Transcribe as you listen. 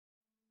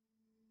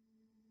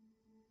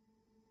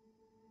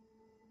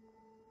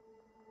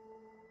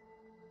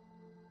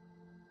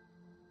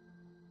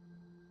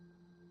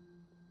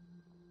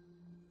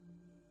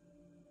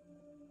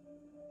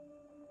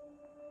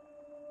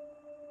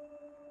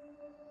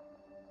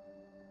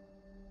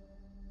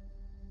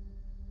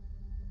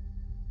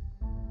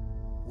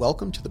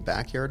Welcome to the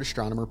Backyard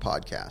Astronomer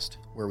podcast,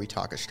 where we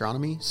talk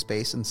astronomy,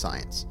 space, and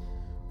science.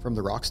 From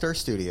the Rockstar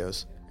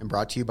Studios, and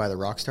brought to you by the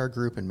Rockstar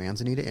Group and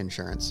Manzanita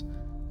Insurance,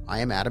 I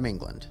am Adam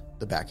England,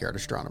 the Backyard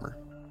Astronomer.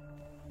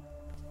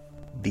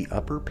 The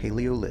Upper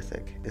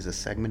Paleolithic is a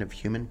segment of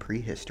human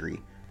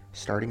prehistory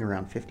starting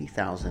around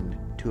 50,000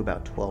 to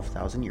about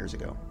 12,000 years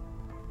ago,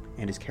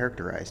 and is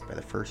characterized by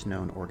the first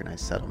known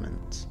organized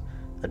settlements,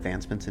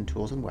 advancements in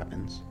tools and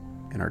weapons,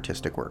 and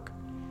artistic work.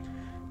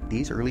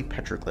 These early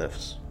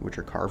petroglyphs, which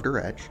are carved or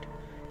etched,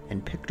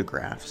 and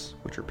pictographs,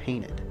 which are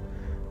painted,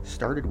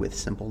 started with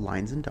simple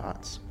lines and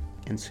dots,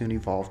 and soon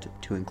evolved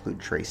to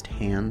include traced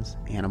hands,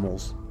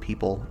 animals,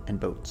 people, and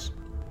boats.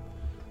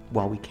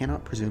 While we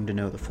cannot presume to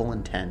know the full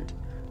intent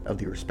of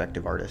the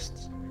respective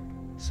artists,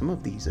 some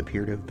of these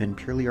appear to have been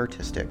purely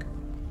artistic,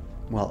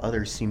 while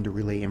others seem to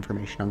relay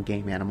information on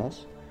game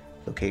animals,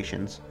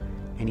 locations,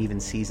 and even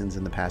seasons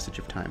in the passage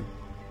of time.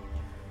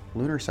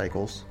 Lunar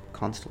cycles,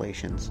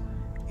 constellations,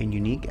 and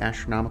unique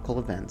astronomical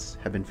events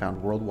have been found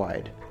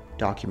worldwide,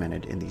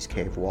 documented in these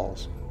cave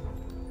walls.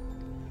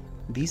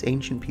 These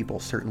ancient people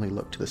certainly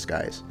looked to the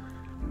skies,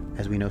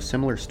 as we know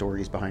similar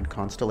stories behind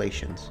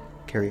constellations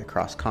carry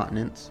across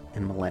continents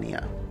and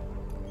millennia.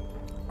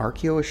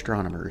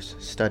 Archaeoastronomers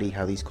study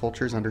how these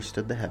cultures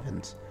understood the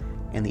heavens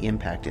and the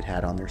impact it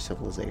had on their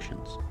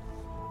civilizations.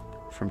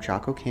 From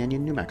Chaco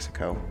Canyon, New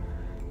Mexico,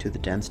 to the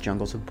dense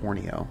jungles of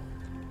Borneo,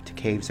 to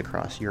caves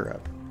across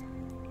Europe,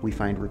 we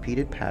find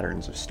repeated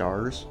patterns of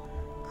stars,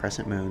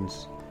 crescent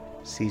moons,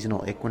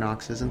 seasonal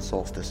equinoxes and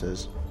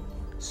solstices,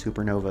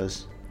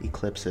 supernovas,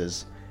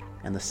 eclipses,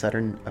 and the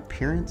sudden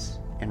appearance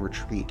and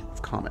retreat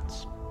of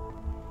comets.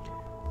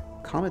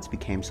 Comets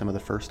became some of the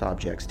first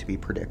objects to be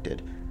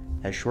predicted,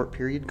 as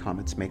short-period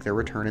comets make their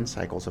return in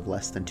cycles of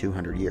less than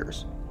 200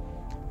 years.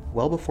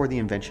 Well before the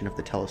invention of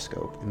the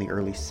telescope in the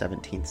early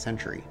 17th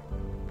century,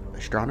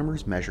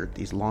 astronomers measured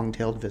these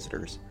long-tailed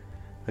visitors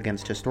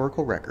against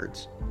historical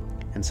records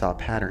and saw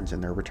patterns in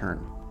their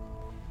return.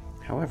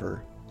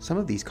 However, some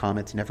of these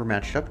comets never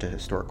matched up to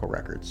historical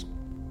records.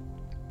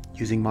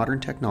 Using modern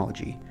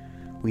technology,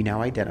 we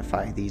now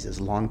identify these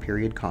as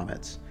long-period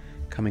comets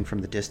coming from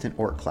the distant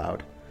Oort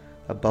cloud,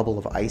 a bubble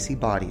of icy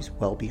bodies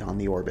well beyond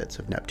the orbits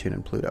of Neptune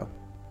and Pluto.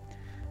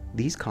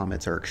 These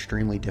comets are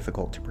extremely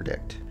difficult to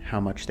predict how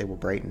much they will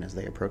brighten as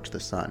they approach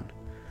the sun,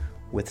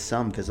 with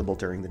some visible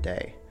during the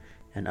day,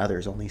 and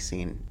others only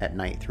seen at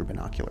night through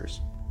binoculars.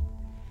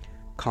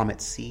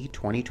 Comet C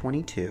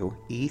 2022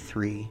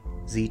 E3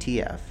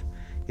 ZTF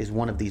is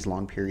one of these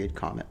long-period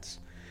comets,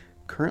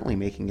 currently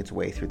making its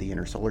way through the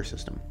inner solar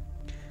system.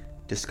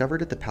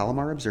 Discovered at the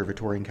Palomar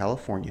Observatory in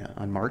California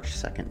on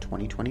March 2,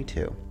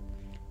 2022,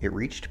 it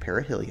reached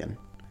perihelion,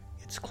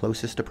 its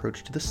closest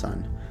approach to the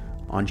Sun,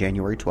 on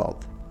January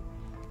 12th,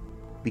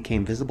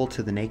 became visible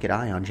to the naked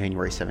eye on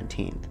January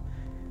 17th,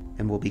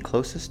 and will be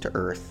closest to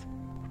Earth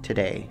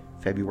today,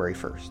 February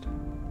 1st.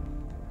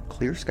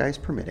 Clear skies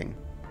permitting,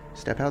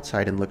 step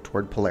outside and look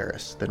toward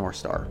Polaris, the North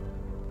Star.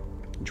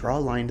 Draw a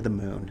line to the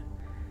moon,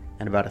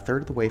 and about a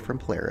third of the way from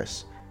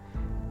Polaris,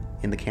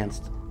 in the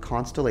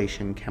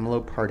constellation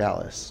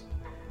Camelopardalis,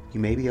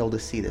 you may be able to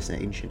see this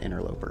ancient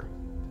interloper.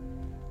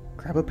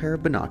 Grab a pair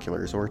of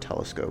binoculars or a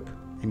telescope,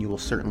 and you will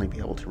certainly be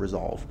able to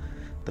resolve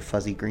the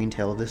fuzzy green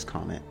tail of this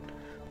comet,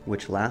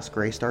 which last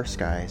graced our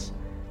skies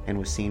and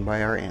was seen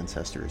by our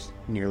ancestors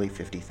nearly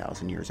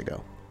 50,000 years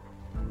ago.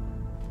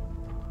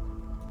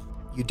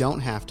 You don't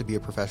have to be a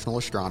professional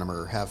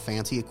astronomer or have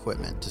fancy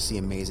equipment to see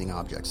amazing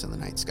objects in the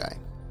night sky.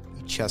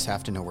 You just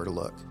have to know where to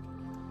look.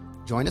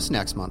 Join us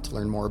next month to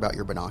learn more about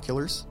your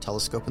binoculars,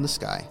 telescope in the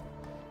sky,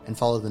 and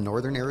follow the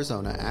Northern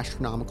Arizona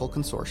Astronomical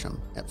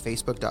Consortium at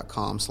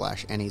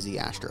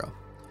facebook.com/NAZAstro.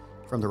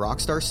 From the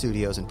Rockstar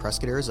Studios in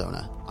Prescott,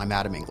 Arizona, I'm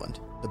Adam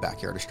England, the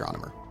Backyard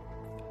Astronomer.